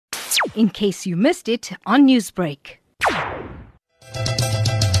in case you missed it on Newsbreak.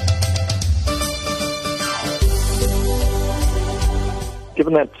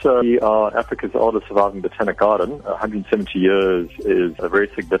 Given that we are Africa's oldest surviving botanic garden, 170 years is a very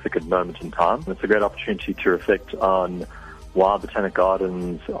significant moment in time. It's a great opportunity to reflect on why botanic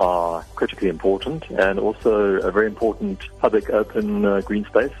gardens are critically important and also a very important public open green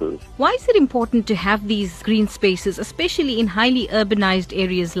spaces. Why is it important to have these green spaces, especially in highly urbanized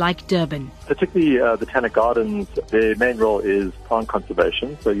areas like Durban? Particularly botanic gardens, their main role is plant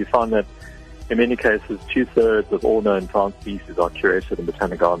conservation. So you find that in many cases, 2/3 of all known plant species are curated in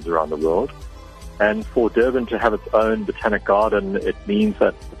botanic gardens around the world. And for Durban to have its own botanic garden, it means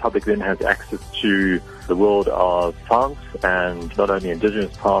that the public then has access to the world of plants, and not only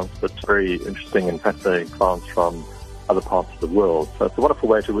indigenous plants, but very interesting and fascinating plants from other parts of the world. So it's a wonderful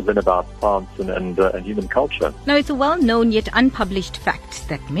way to learn about plants and human culture. Now, it's a well-known yet unpublished fact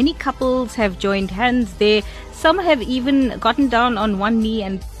that many couples have joined hands there. Some have even gotten down on one knee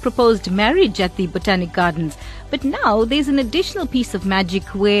and proposed marriage at the Botanic Gardens. But now there's an additional piece of magic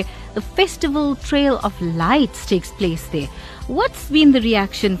where the festival Trail of Lights takes place there. What's been the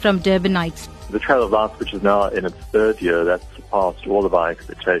reaction from Durbanites? The Trail of Lights, which is now in its third year, that's surpassed all of our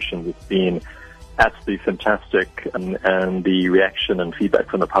expectations. It's been absolutely fantastic, and the reaction and feedback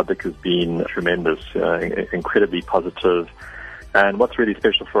from the public has been tremendous, incredibly positive. And what's really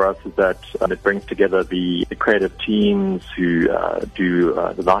special for us is that it brings together the creative teams who do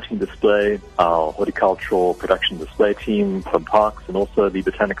the lighting display, our horticultural production display team from parks, and also the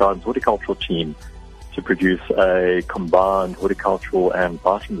Botanic Gardens horticultural team to produce a combined horticultural and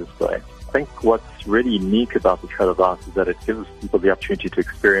lighting display. I think what's really unique about the Trail of Lights is that it gives people the opportunity to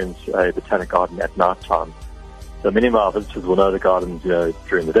experience a botanic garden at night time. So many of our visitors will know the gardens,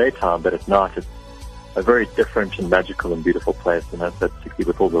 during the daytime, but at night it's a very different and magical and beautiful place, and that's particularly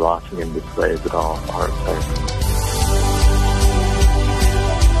with all the lighting and displays that are in place.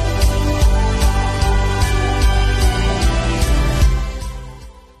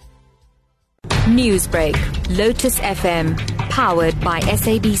 Newsbreak, Lotus FM, powered by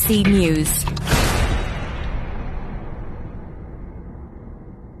SABC News.